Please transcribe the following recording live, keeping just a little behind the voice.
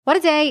What a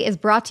Day is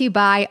brought to you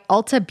by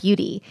Ulta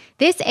Beauty.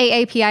 This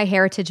AAPI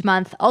Heritage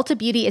Month, Ulta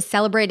Beauty is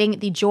celebrating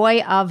the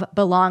joy of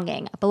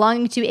belonging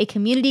to a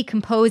community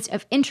composed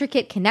of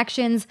intricate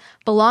connections,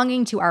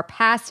 belonging to our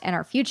past and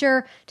our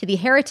future, to the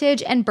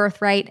heritage and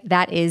birthright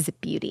that is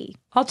beauty.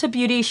 Ulta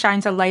Beauty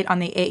shines a light on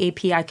the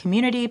AAPI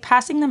community,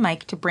 passing the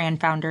mic to brand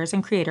founders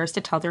and creators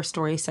to tell their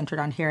stories centered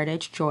on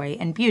heritage, joy,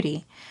 and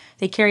beauty.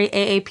 They carry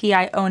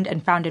AAPI-owned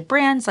and founded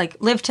brands like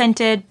Live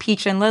Tinted,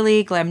 Peach and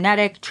Lily,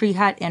 Glamnetic, Tree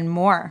Hut, and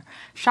more.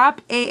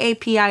 Shop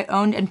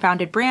AAPI-owned and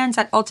founded brands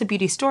at Ulta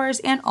Beauty stores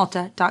and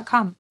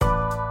Ulta.com.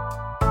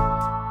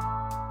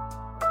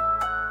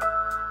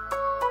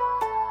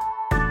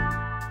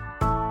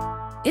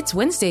 It's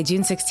Wednesday,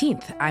 June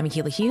 16th. I'm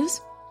Akilah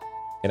Hughes.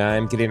 And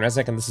I'm Gideon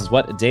Resnick, and this is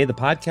What a Day, the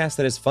podcast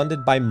that is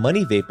funded by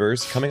Money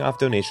Vapors coming off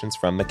donations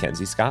from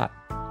Mackenzie Scott.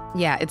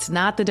 Yeah, it's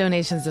not the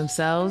donations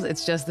themselves.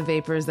 It's just the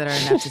vapors that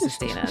are enough to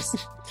sustain us.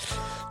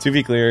 To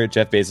be clear,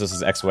 Jeff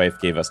Bezos' ex-wife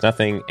gave us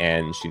nothing,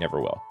 and she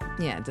never will.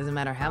 Yeah, it doesn't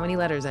matter how many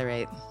letters I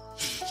write.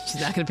 She's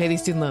not going to pay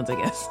these student loans, I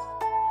guess.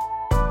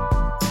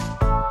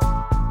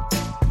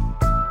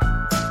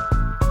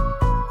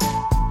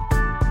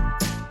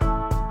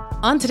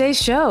 On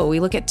today's show, we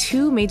look at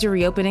two major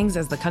reopenings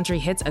as the country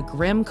hits a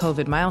grim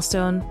COVID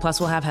milestone, plus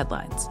we'll have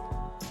headlines.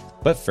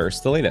 But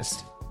first, the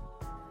latest.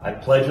 I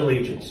pledge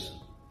allegiance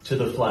to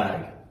the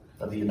flag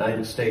of the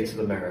United States of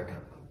America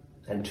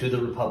and to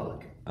the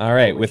republic. All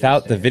right,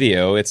 without the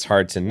video, it's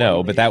hard to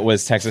know, but that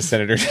was Texas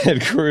Senator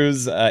Ted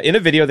Cruz in a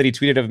video that he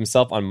tweeted of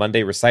himself on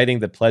Monday reciting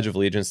the Pledge of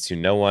Allegiance to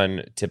no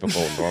one,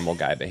 typical normal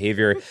guy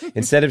behavior,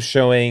 instead of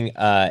showing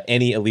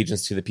any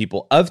allegiance to the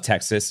people of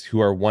Texas, who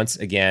are once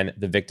again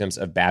the victims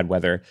of bad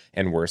weather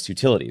and worse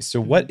utilities. So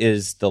what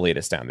is the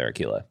latest down there,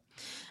 Akilah?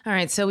 All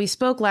right, so we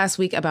spoke last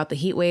week about the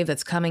heat wave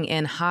that's coming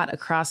in hot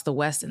across the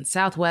West and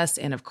Southwest,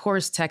 and of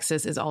course,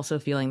 Texas is also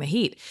feeling the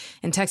heat.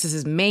 And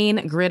Texas's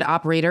main grid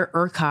operator,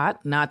 ERCOT,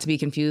 not to be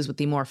confused with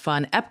the more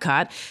fun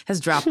Epcot, has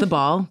dropped the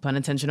ball, pun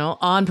intentional,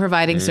 on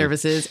providing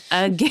services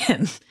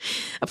again.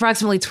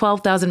 Approximately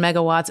 12,000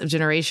 megawatts of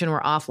generation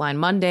were offline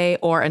Monday,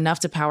 or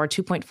enough to power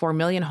 2.4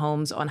 million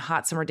homes on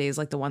hot summer days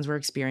like the ones we're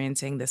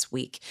experiencing this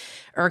week.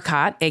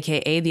 ERCOT,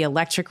 aka the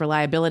Electric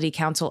Reliability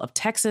Council of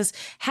Texas,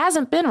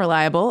 hasn't been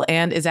reliable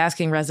and is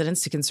asking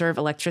residents to conserve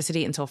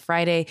electricity until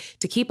Friday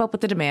to keep up with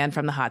the demand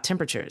from the hot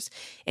temperatures.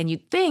 And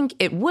you'd think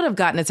it would have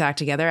gotten its act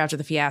together after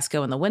the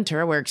fiasco in the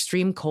winter, where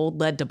extreme cold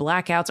led to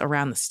blackouts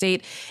around the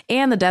state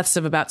and the deaths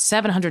of about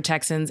 700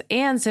 Texans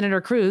and Senator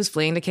Cruz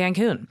fleeing to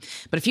Cancun.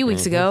 But a few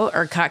weeks ago,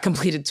 ERCOT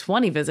completed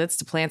 20 visits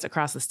to plants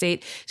across the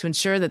state to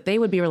ensure that they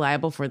would be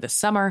reliable for this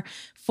summer.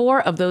 4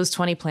 of those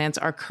 20 plants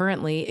are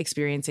currently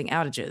experiencing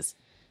outages.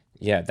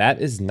 Yeah, that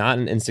is not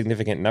an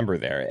insignificant number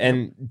there.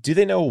 And do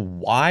they know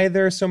why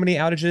there are so many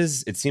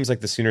outages? It seems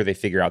like the sooner they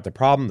figure out the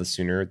problem, the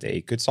sooner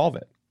they could solve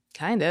it.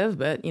 Kind of,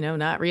 but,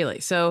 not really.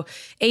 So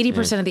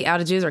 80% of the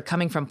outages are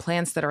coming from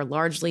plants that are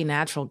largely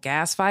natural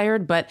gas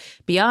fired. But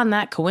beyond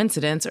that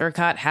coincidence,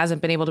 ERCOT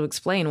hasn't been able to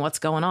explain what's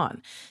going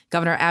on.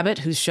 Governor Abbott,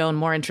 who's shown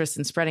more interest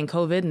in spreading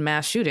COVID and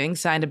mass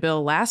shootings, signed a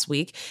bill last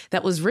week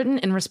that was written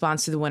in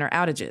response to the winter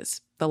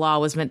outages. The law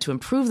was meant to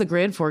improve the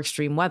grid for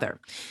extreme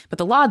weather. But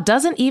the law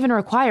doesn't even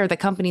require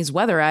that companies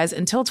weatherize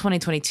until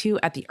 2022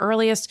 at the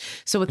earliest.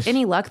 So with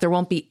any luck, there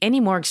won't be any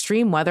more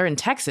extreme weather in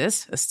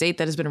Texas, a state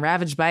that has been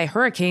ravaged by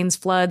hurricanes,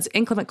 floods,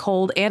 inclement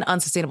cold, and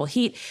unsustainable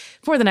heat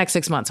for the next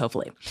 6 months,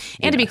 hopefully.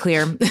 And to be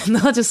clear,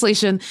 the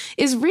legislation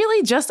is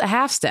really just a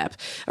half step.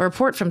 A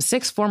report from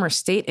 6 former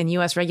state and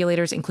U.S.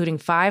 regulators, including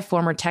 5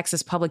 former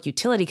Texas public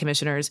utility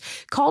commissioners,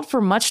 called for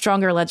much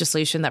stronger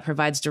legislation that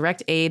provides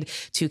direct aid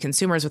to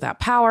consumers without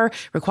power,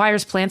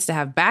 requires plants to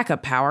have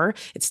backup power,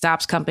 it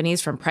stops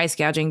companies from price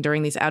gouging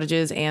during these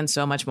outages, and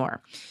so much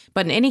more.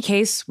 But in any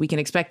case, we can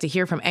expect to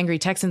hear from angry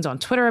Texans on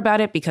Twitter about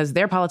it because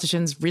their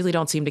politicians really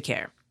don't seem to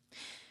care.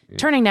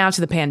 Turning now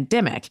to the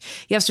pandemic,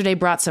 yesterday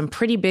brought some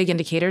pretty big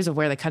indicators of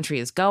where the country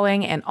is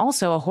going and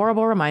also a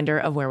horrible reminder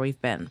of where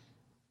we've been.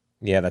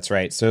 Yeah, that's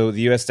right. So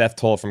the U.S. death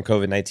toll from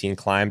COVID-19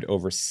 climbed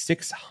over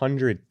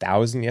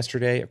 600,000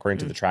 yesterday, according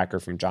to the tracker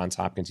from Johns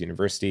Hopkins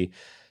University.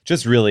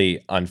 Just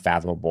really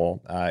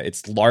unfathomable.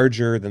 It's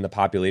larger than the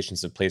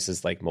populations of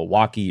places like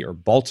Milwaukee or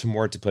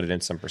Baltimore, to put it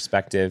in some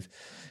perspective.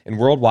 And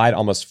worldwide,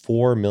 almost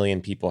 4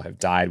 million people have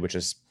died, which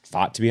is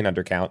thought to be an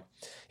undercount.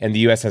 And the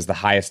U.S. has the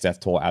highest death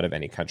toll out of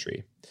any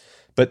country.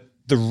 But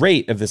the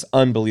rate of this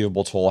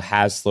unbelievable toll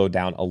has slowed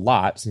down a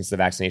lot since the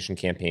vaccination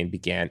campaign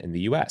began in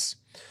the U.S.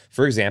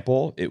 For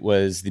example, it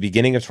was the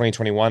beginning of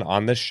 2021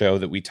 on this show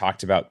that we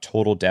talked about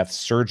total deaths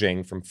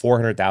surging from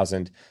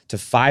 400,000 to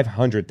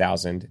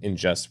 500,000 in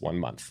just 1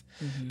 month.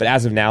 But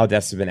as of now,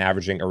 deaths have been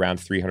averaging around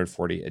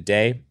 340 a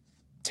day.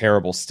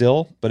 Terrible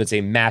still, but it's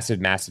a massive,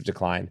 massive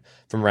decline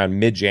from around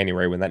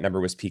mid-January when that number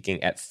was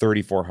peaking at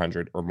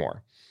 3,400 or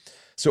more.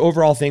 So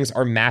overall, things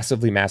are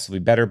massively, massively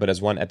better. But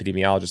as one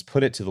epidemiologist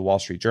put it to the Wall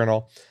Street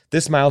Journal,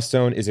 this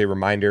milestone is a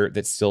reminder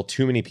that still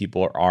too many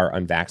people are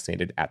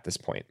unvaccinated at this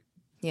point.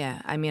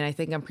 Yeah, I mean, I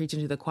think I'm preaching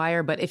to the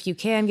choir, but if you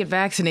can get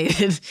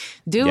vaccinated,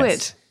 do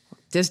it.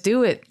 Just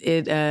do it.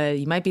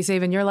 You might be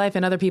saving your life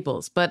and other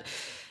people's. But,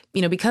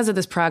 because of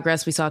this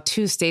progress, we saw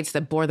 2 states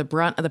that bore the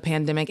brunt of the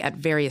pandemic at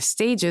various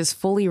stages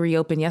fully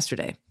reopen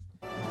yesterday.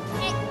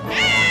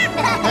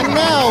 And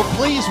now,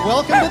 please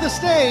welcome to the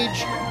stage,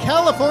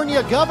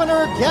 California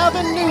Governor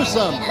Gavin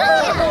Newsom.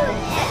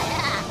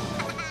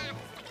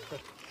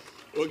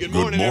 Well, good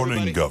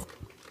morning, Governor.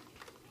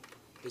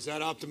 Is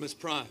that Optimus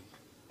Prime?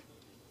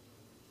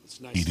 It's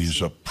nice. It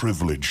is a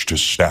privilege to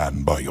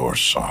stand by your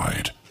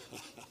side.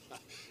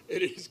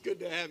 It is good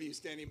to have you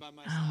standing by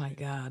my side. Oh, my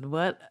God.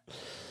 What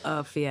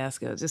a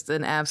fiasco. Just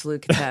an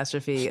absolute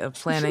catastrophe of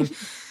planning.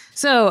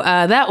 So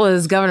that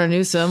was Governor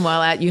Newsom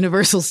while at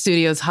Universal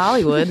Studios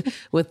Hollywood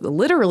with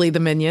literally the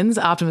Minions,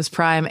 Optimus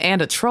Prime,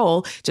 and a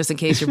troll, just in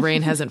case your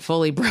brain hasn't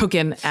fully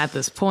broken at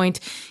this point.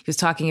 He was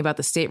talking about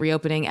the state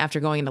reopening after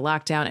going into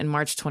lockdown in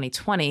March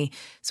 2020.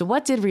 So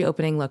what did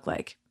reopening look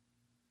like?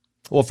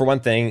 Well, for one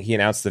thing, he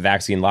announced the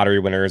vaccine lottery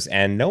winners,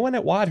 and no one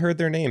at WAD heard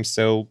their names,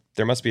 so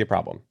there must be a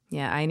problem.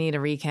 Yeah, I need a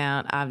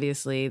recount.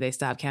 Obviously, they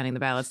stopped counting the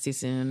ballots too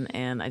soon,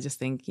 and I just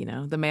think,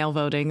 the mail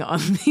voting on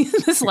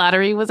this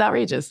lottery was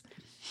outrageous.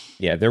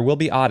 Yeah, there will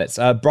be audits.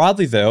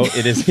 Broadly, though,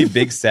 it is a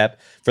big step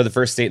for the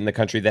first state in the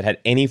country that had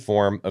any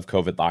form of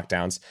COVID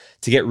lockdowns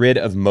to get rid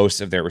of most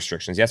of their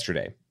restrictions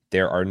yesterday.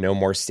 There are no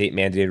more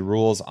state-mandated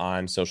rules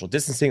on social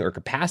distancing or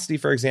capacity,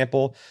 for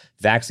example.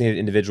 Vaccinated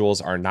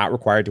individuals are not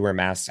required to wear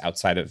masks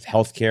outside of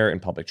healthcare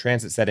and public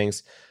transit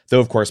settings, though,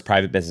 of course,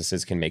 private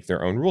businesses can make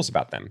their own rules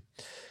about them.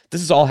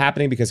 This is all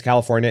happening because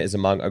California is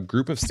among a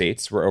group of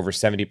states where over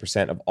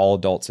 70% of all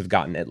adults have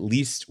gotten at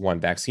least one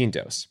vaccine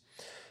dose.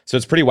 So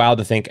it's pretty wild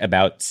to think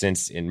about,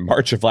 since in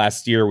March of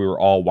last year, we were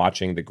all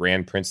watching the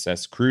Grand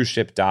Princess cruise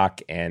ship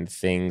dock, and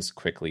things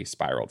quickly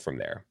spiraled from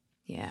there.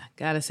 Yeah,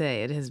 gotta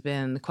say, it has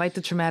been quite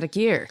the traumatic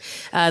year.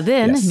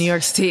 Then New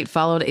York State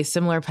followed a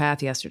similar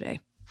path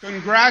yesterday.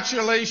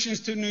 Congratulations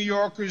to New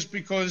Yorkers,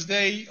 because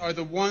they are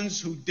the ones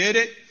who did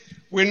it.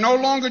 We're no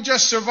longer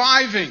just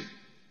surviving.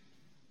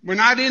 We're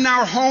not in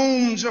our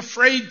homes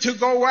afraid to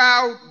go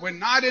out. We're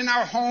not in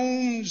our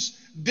homes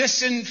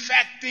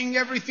disinfecting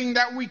everything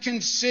that we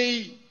can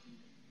see.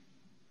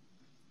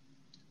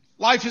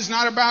 Life is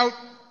not about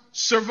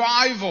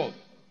survival.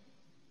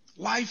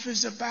 Life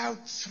is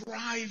about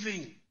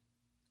thriving.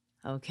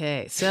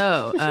 Okay,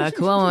 so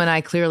Cuomo and I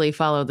clearly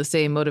follow the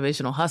same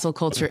motivational hustle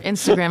culture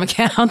Instagram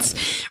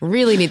accounts.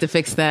 Really need to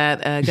fix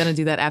that. Going to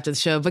do that after the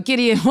show. But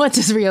Gideon, what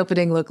does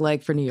reopening look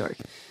like for New York?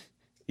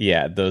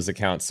 Yeah, those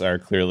accounts are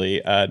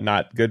clearly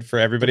not good for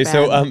everybody.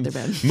 So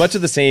much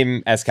of the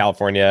same as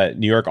California,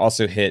 New York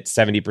also hit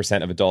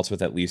 70% of adults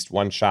with at least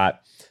one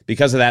shot.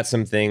 Because of that,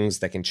 some things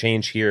that can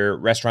change here.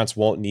 Restaurants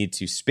won't need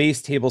to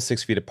space tables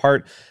 6 feet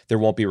apart. There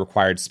won't be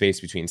required space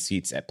between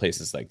seats at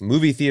places like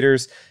movie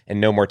theaters,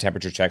 and no more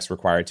temperature checks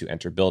required to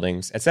enter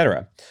buildings,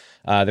 etc.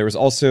 There was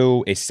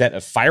also a set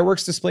of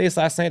fireworks displays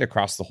last night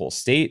across the whole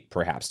state,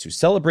 perhaps to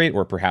celebrate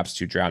or perhaps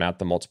to drown out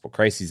the multiple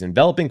crises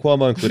enveloping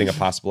Cuomo, including a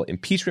possible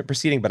impeachment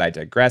proceeding, but I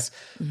digress.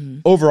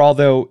 Overall,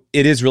 though,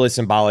 it is really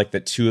symbolic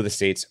that 2 of the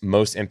states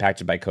most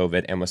impacted by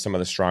COVID and with some of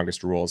the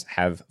strongest rules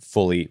have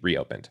fully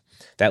reopened.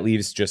 That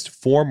leaves just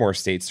 4 more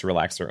states to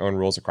relax their own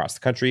rules across the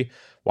country: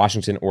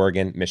 Washington,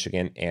 Oregon,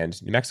 Michigan,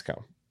 and New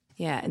Mexico.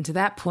 Yeah, and to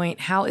that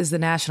point, how is the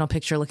national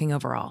picture looking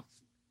overall?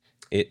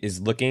 It is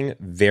looking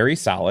very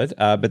solid,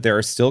 but there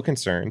are still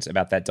concerns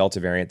about that Delta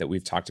variant that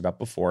we've talked about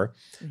before.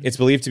 It's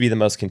believed to be the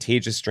most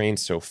contagious strain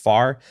so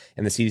far,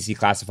 and the CDC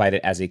classified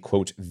it as a,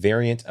 quote,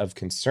 variant of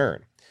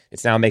concern.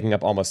 It's now making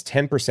up almost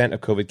 10%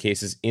 of COVID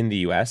cases in the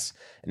U.S.,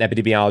 and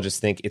epidemiologists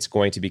think it's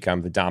going to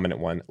become the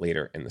dominant one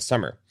later in the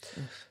summer.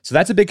 So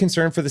that's a big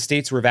concern for the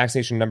states where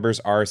vaccination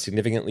numbers are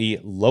significantly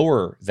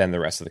lower than the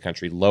rest of the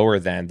country, lower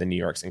than the New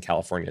Yorks and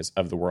Californias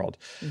of the world.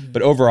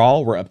 But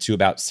overall, we're up to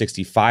about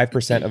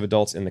 65% of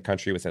adults in the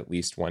country with at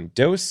least one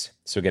dose.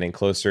 So getting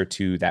closer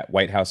to that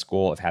White House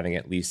goal of having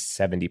at least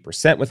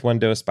 70% with one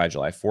dose by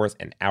July 4th,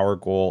 and our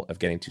goal of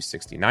getting to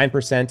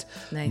 69%.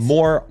 Nice.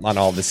 More on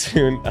all this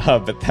soon,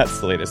 but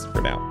that's the latest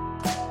for now.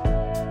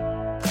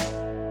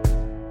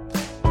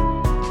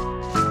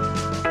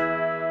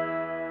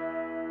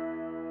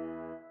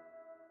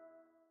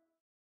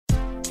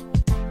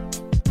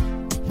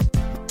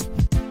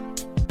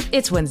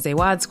 It's Wednesday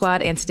WAD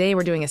Squad, and today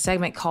we're doing a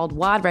segment called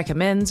WAD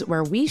Recommends,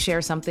 where we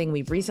share something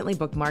we've recently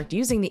bookmarked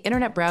using the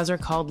internet browser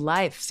called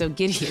Life. So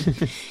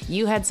Gideon,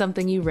 you had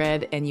something you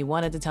read and you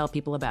wanted to tell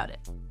people about it.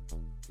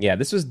 Yeah,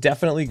 this was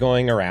definitely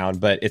going around,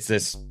 but it's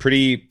this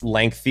pretty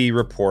lengthy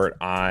report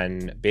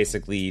on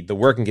basically the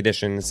working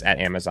conditions at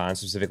Amazon,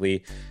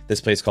 specifically this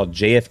place called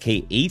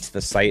JFK 8,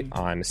 the site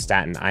on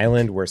Staten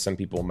Island, where some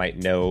people might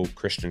know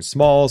Christian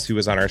Smalls, who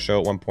was on our show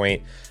at one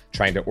point,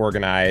 trying to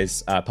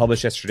organize,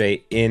 published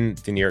yesterday in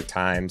the New York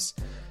Times.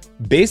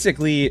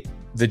 Basically,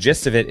 the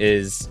gist of it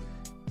is,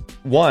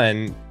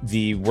 one,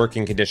 the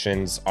working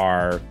conditions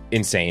are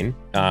insane.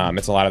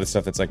 It's a lot of the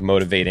stuff that's like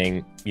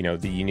motivating, the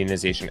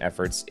unionization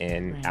efforts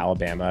in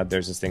Alabama.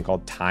 There's this thing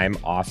called time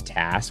off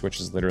task, which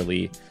is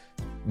literally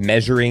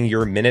measuring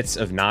your minutes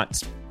of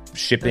not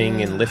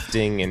shipping and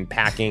lifting and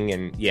packing.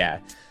 And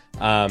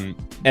And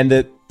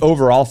the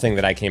overall thing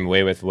that I came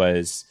away with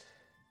was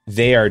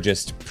they are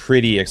just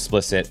pretty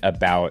explicit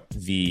about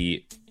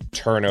the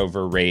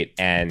turnover rate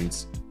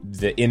and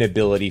the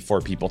inability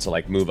for people to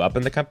like move up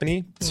in the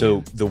company.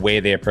 So the way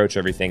they approach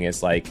everything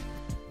is like,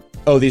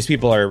 oh, these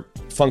people are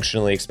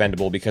functionally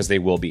expendable because they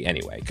will be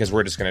anyway, because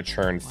we're just going to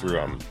churn through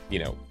them,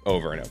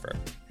 over and over.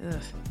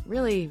 Ugh,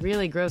 really,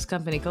 really gross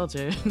company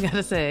culture,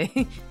 gotta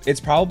say. It's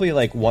probably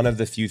like one of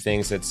the few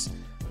things that's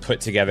put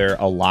together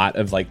a lot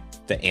of like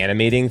the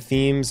animating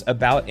themes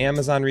about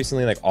Amazon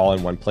recently, like all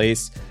in one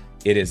place.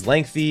 It is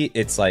lengthy.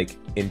 It's like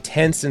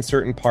intense in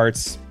certain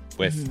parts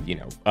with,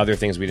 other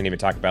things we didn't even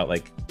talk about,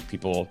 like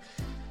people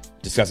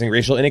discussing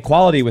racial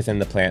inequality within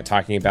the plant,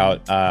 talking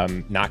about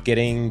not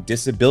getting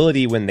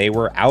disability when they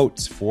were out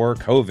for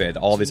COVID,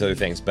 all these other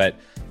things. But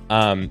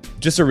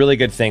just a really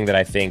good thing that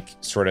I think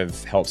sort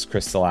of helps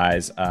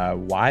crystallize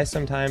why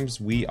sometimes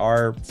we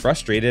are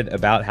frustrated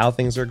about how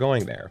things are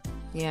going there.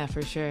 Yeah,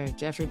 for sure.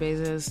 Jeffrey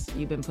Bezos,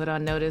 you've been put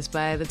on notice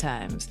by the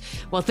Times.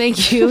 Well,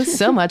 thank you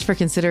so much for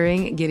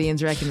considering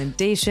Gideon's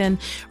recommendation.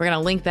 We're going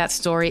to link that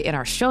story in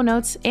our show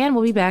notes, and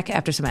we'll be back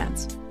after some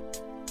ads.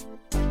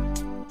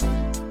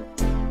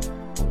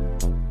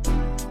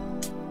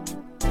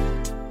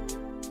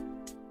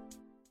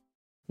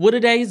 What A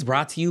Day is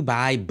brought to you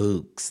by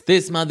Books.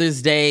 This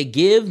Mother's Day,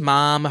 give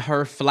mom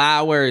her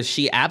flowers.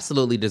 She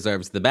absolutely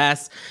deserves the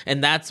best,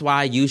 and that's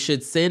why you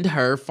should send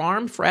her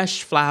farm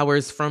fresh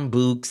flowers from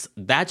Books.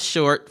 That's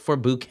short for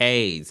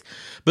bouquets.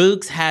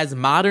 Books has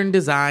modern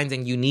designs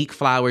and unique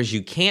flowers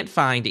you can't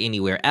find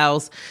anywhere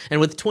else, and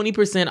with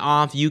 20%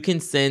 off, you can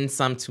send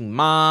some to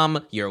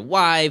mom, your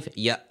wife,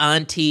 your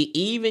auntie,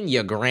 even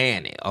your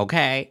granny,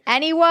 okay?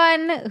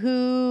 Anyone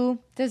who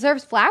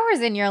deserves flowers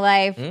in your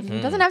life.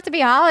 It doesn't have to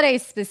be holiday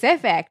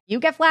specific. You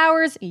get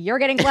flowers, you're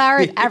getting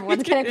flowers,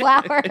 everyone's getting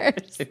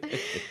flowers.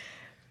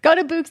 Go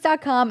to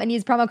Books.com and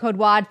use promo code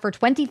WAD for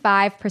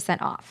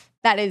 25% off.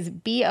 That is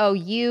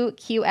BOUQS.com,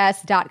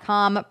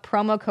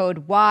 promo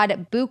code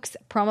WAD, Books,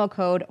 promo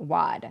code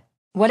WAD.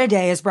 What A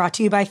Day is brought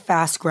to you by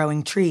Fast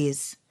Growing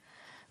Trees.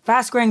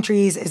 Fast Growing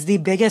Trees is the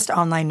biggest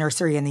online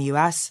nursery in the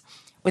U.S.,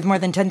 with more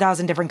than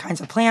 10,000 different kinds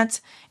of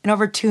plants and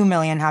over 2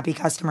 million happy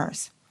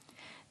customers.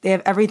 They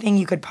have everything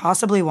you could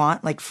possibly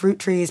want, like fruit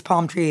trees,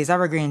 palm trees,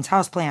 evergreens,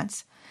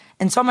 houseplants,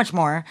 and so much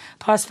more.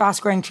 Plus,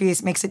 Fast Growing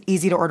Trees makes it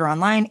easy to order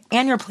online,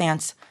 and your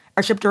plants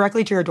are shipped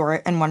directly to your door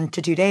in 1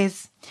 to 2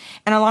 days.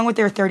 And along with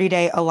their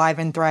 30-day Alive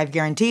and Thrive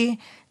guarantee,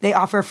 they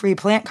offer free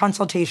plant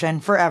consultation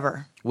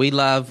forever. We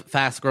love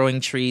Fast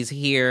Growing Trees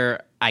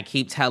here. I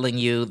keep telling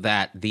you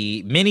that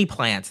the mini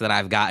plants that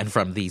I've gotten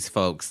from these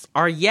folks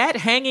are yet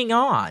hanging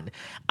on.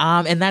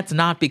 And that's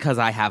not because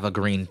I have a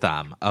green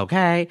thumb,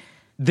 okay?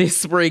 This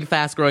spring,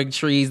 Fast Growing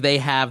Trees, they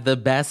have the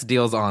best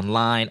deals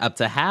online, up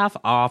to half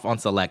off on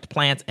select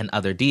plants and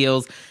other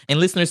deals. And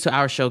listeners to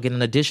our show get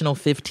an additional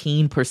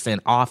 15%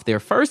 off their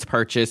first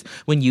purchase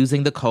when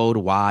using the code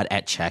WAD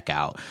at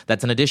checkout.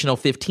 That's an additional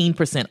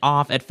 15%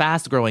 off at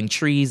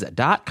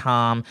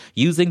fastgrowingtrees.com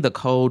using the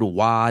code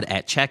WAD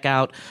at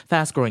checkout.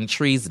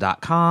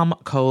 Fastgrowingtrees.com,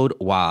 code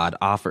WAD.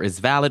 Offer is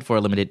valid for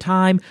a limited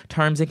time.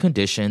 Terms and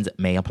conditions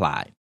may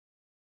apply.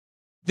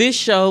 This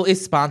show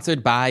is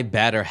sponsored by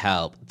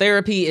BetterHelp.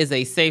 Therapy is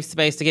a safe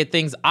space to get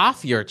things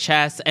off your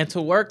chest and to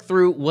work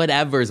through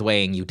whatever's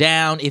weighing you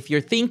down. If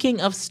you're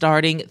thinking of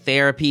starting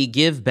therapy,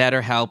 give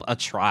BetterHelp a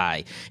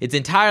try. It's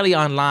entirely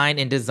online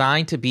and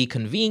designed to be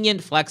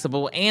convenient,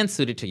 flexible, and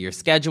suited to your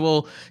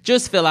schedule.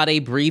 Just fill out a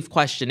brief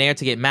questionnaire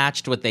to get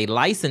matched with a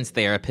licensed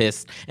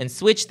therapist and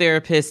switch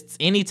therapists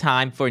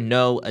anytime for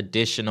no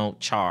additional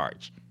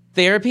charge.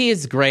 Therapy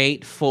is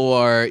great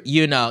for,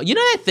 you know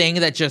that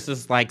thing that just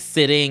is like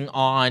sitting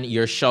on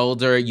your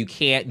shoulder, you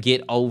can't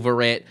get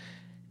over it,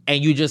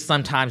 and you just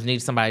sometimes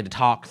need somebody to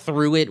talk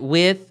through it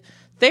with.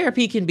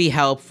 Therapy can be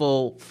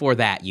helpful for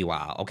that, you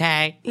all,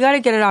 okay? You got to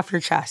get it off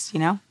your chest,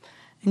 And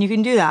you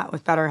can do that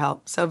with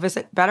BetterHelp. So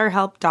visit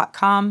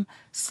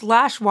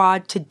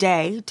BetterHelp.com/WAD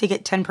today to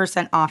get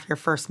 10% off your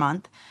first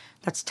month.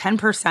 That's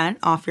 10%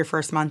 off your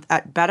first month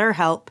at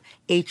BetterHelp,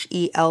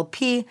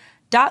 HELP.com/WAD.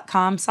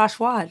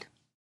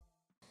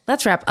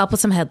 Let's wrap up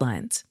with some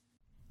headlines.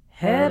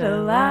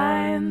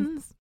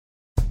 Headlines.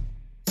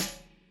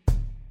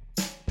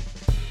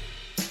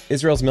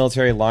 Israel's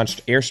military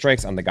launched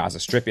airstrikes on the Gaza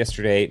Strip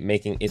yesterday,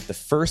 making it the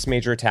first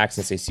major attack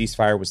since a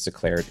ceasefire was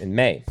declared in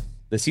May.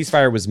 The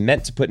ceasefire was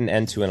meant to put an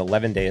end to an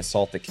 11-day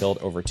assault that killed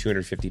over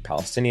 250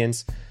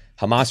 Palestinians.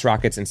 Hamas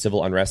rockets and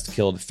civil unrest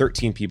killed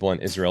 13 people in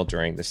Israel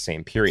during the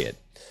same period.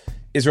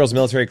 Israel's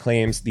military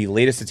claims the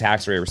latest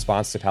attacks are a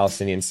response to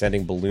Palestinians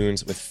sending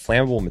balloons with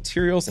flammable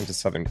materials into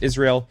southern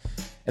Israel,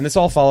 and this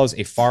all follows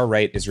a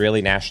far-right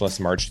Israeli nationalist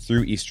march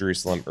through East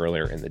Jerusalem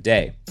earlier in the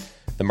day.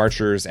 The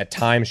marchers at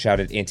times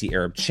shouted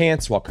anti-Arab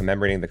chants while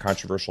commemorating the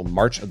controversial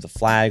March of the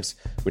Flags,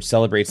 which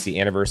celebrates the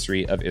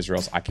anniversary of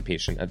Israel's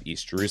occupation of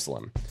East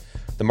Jerusalem.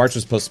 The march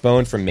was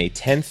postponed from May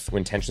 10th,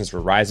 when tensions were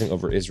rising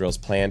over Israel's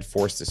planned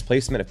forced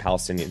displacement of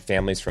Palestinian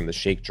families from the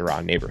Sheikh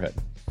Jarrah neighborhood.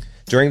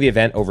 During the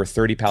event, over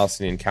 30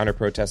 Palestinian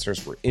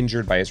counter-protesters were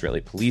injured by Israeli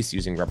police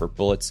using rubber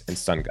bullets and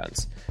stun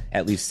guns.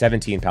 At least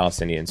 17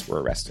 Palestinians were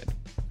arrested.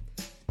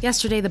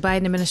 Yesterday, the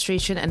Biden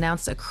administration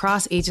announced a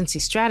cross-agency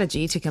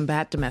strategy to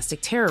combat domestic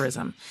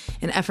terrorism.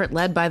 An effort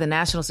led by the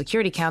National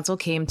Security Council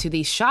came to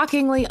the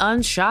shockingly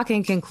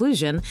unshocking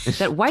conclusion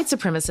that white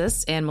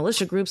supremacists and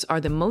militia groups are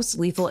the most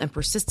lethal and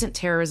persistent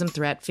terrorism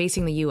threat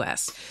facing the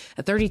U.S.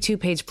 A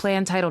 32-page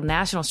plan titled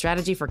National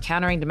Strategy for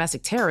Countering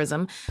Domestic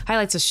Terrorism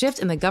highlights a shift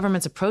in the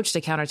government's approach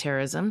to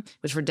counterterrorism,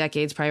 which for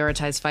decades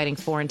prioritized fighting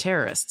foreign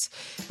terrorists.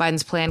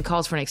 Biden's plan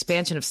calls for an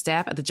expansion of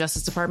staff at the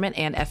Justice Department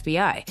and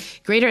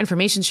FBI, greater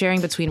information sharing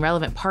between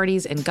relevant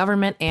parties and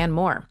government, and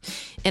more.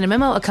 In a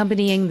memo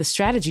accompanying the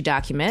strategy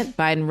document,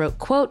 Biden wrote,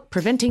 quote,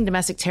 "Preventing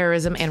domestic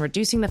terrorism and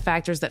reducing the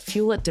factors that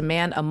fuel it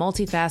demand a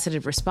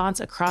multifaceted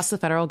response across the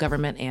federal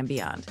government and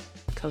beyond."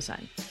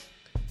 Cosign.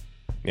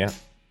 Yeah.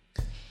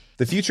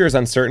 The future is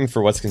uncertain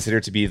for what's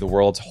considered to be the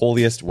world's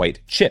holiest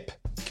white chip.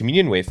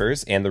 Communion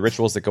wafers and the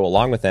rituals that go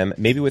along with them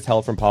may be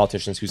withheld from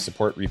politicians who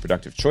support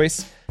reproductive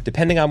choice,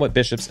 depending on what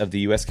bishops of the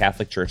U.S.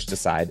 Catholic Church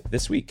decide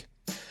this week.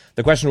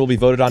 The question will be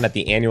voted on at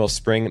the annual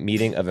spring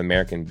meeting of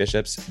American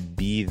bishops.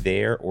 Be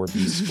there or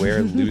be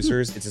square,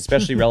 losers. It's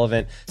especially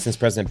relevant since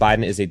President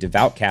Biden is a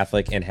devout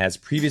Catholic and has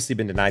previously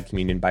been denied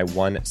communion by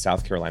one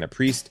South Carolina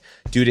priest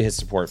due to his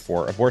support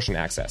for abortion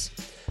access.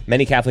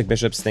 Many Catholic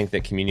bishops think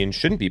that communion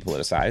shouldn't be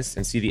politicized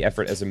and see the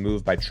effort as a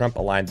move by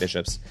Trump-aligned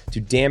bishops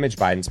to damage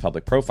Biden's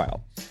public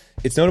profile.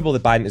 It's notable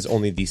that Biden is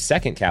only the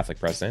second Catholic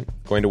president.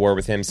 Going to war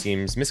with him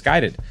seems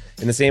misguided,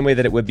 in the same way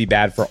that it would be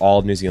bad for all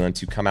of New Zealand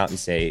to come out and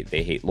say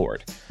they hate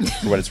Lord.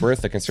 For what it's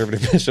worth, the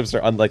conservative bishops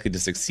are unlikely to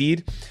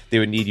succeed. They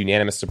would need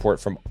unanimous support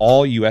from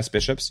all U.S.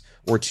 bishops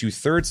or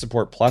 2/3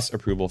 support plus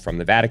approval from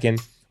the Vatican,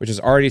 which has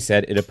already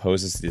said it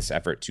opposes this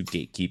effort to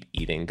gatekeep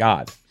eating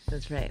God.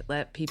 That's right.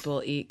 Let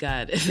people eat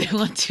God if they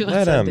want to on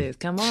Let 'em. Sundays.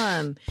 Come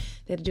on.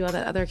 They had to do all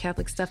that other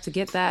Catholic stuff to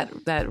get that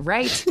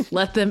right.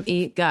 Let them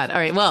eat God. All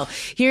right. Well,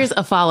 here's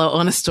a follow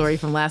on a story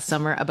from last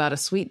summer about a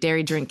sweet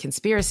dairy drink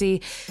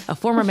conspiracy. A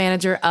former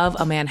manager of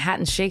a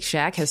Manhattan Shake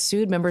Shack has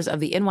sued members of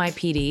the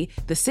NYPD,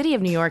 the city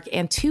of New York,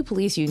 and 2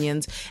 police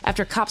unions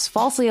after cops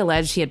falsely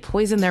alleged he had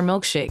poisoned their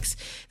milkshakes.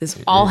 This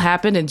all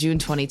happened in June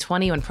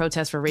 2020 when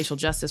protests for racial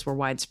justice were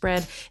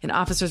widespread and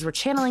officers were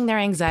channeling their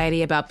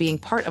anxiety about being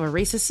part of a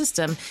racist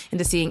system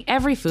into seeing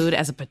every food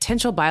as a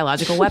potential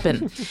biological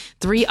weapon.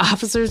 3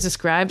 officers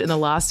described in the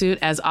lawsuit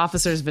as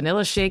officers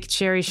Vanilla Shake,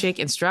 Cherry Shake,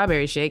 and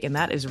Strawberry Shake, and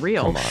that is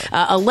real,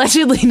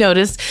 allegedly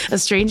noticed a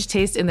strange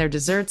taste in their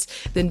desserts,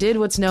 then did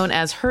what's known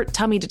as hurt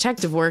tummy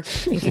detective work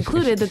and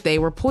concluded that they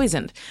were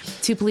poisoned.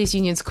 2 police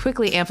unions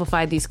quickly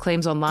amplified these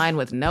claims online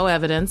with no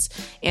evidence.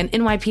 An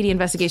NYPD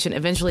investigation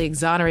eventually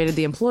exonerated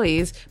the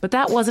employees, but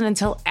that wasn't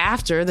until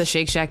after the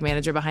Shake Shack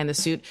manager behind the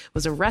suit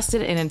was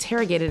arrested and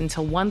interrogated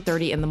until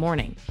 1:30 in the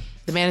morning.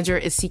 The manager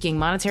is seeking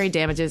monetary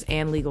damages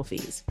and legal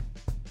fees.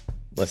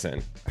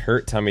 Listen,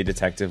 hurt tummy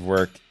detective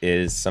work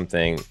is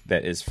something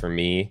that is for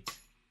me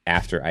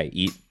after I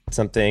eat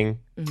something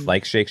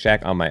like Shake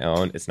Shack on my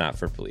own. It's not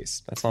for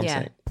police. That's all I'm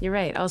saying. You're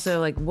right. Also,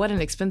 like, what an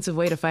expensive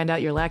way to find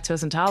out you're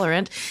lactose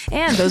intolerant.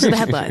 And those are the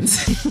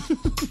headlines.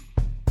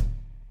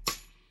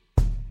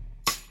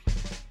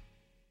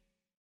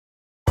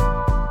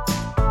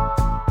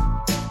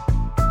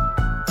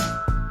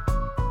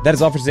 That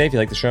is all for today. If you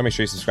like the show, make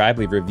sure you subscribe,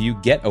 leave a review,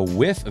 get a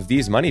whiff of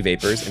these money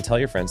vapors, and tell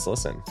your friends to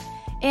listen.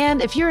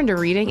 And if you're into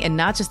reading and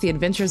not just the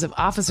adventures of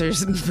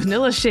officers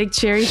Vanilla Shake,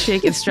 Cherry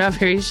Shake, and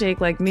Strawberry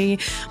Shake like me,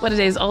 What A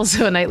Day is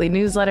also a nightly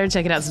newsletter.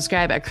 Check it out.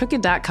 Subscribe at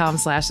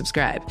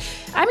crooked.com/subscribe.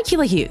 I'm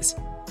Akilah Hughes.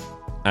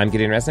 I'm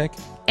Gideon Resnick.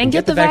 And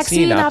get the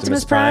vaccine,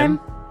 Optimus Prime.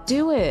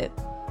 Do it.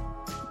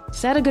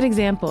 Set a good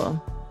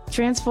example.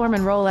 Transform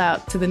and roll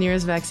out to the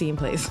nearest vaccine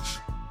place.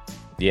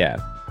 Yeah.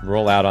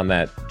 Roll out on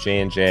that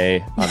J&J,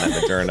 on that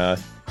Moderna,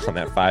 on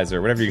that Pfizer,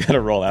 whatever you got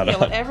to roll out on.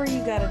 Whatever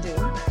you got to do.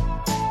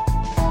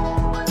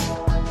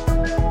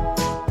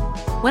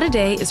 What A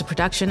Day is a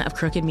production of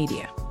Crooked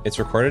Media. It's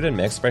recorded and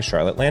mixed by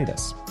Charlotte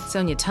Landis.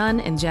 Sonia Tunn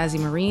and Jazzy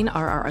Marine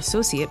are our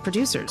associate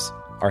producers.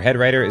 Our head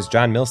writer is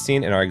John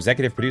Milstein, and our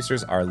executive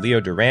producers are Leo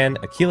Duran,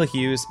 Akilah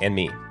Hughes, and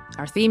me.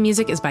 Our theme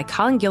music is by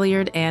Colin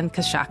Gilliard and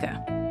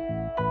Kashaka.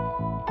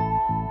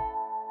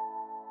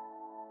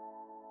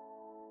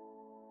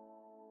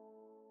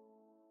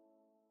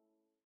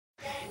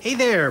 Hey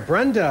there,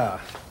 Brenda.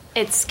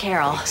 It's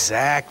Carol.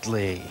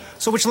 Exactly.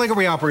 So which leg are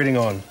we operating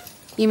on?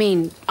 You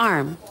mean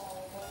arm?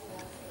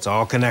 It's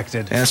all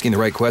connected. Asking the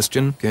right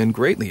question can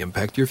greatly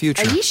impact your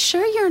future. Are you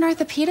sure you're an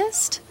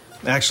orthopedist?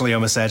 Actually,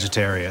 I'm a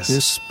Sagittarius.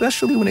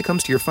 Especially when it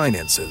comes to your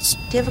finances.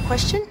 Do you have a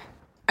question?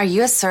 Are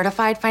you a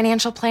certified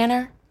financial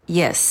planner?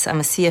 Yes,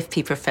 I'm a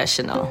CFP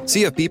professional.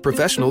 CFP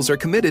professionals are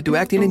committed to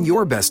acting in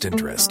your best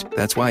interest.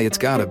 That's why it's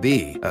gotta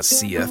be a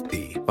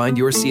CFP. Find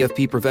your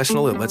CFP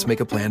professional at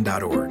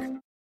letsmakeaplan.org.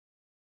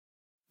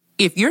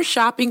 If you're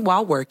shopping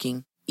while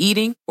working,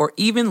 eating, or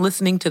even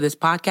listening to this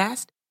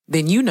podcast,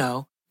 then you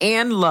know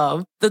and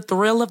love the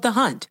thrill of the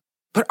hunt.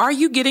 But are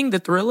you getting the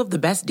thrill of the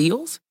best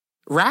deals?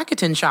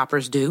 Rakuten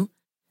shoppers do.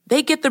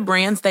 They get the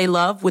brands they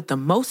love with the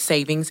most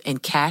savings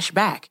and cash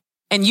back.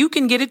 And you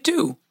can get it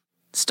too.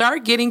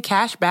 Start getting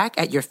cash back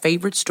at your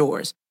favorite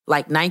stores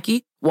like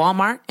Nike,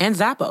 Walmart, and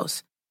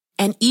Zappos.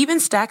 And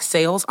even stack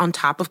sales on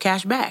top of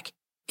cash back.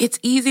 It's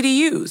easy to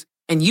use,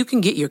 and you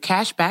can get your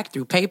cash back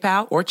through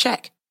PayPal or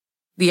check.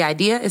 The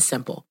idea is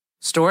simple.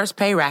 Stores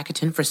pay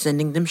Rakuten for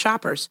sending them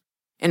shoppers,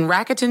 and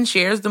Rakuten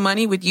shares the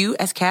money with you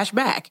as cash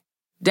back.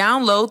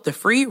 Download the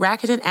free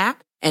Rakuten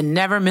app and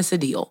never miss a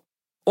deal.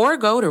 Or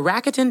go to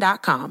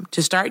Rakuten.com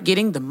to start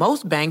getting the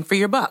most bang for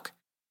your buck.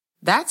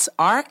 That's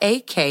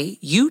Rakuten.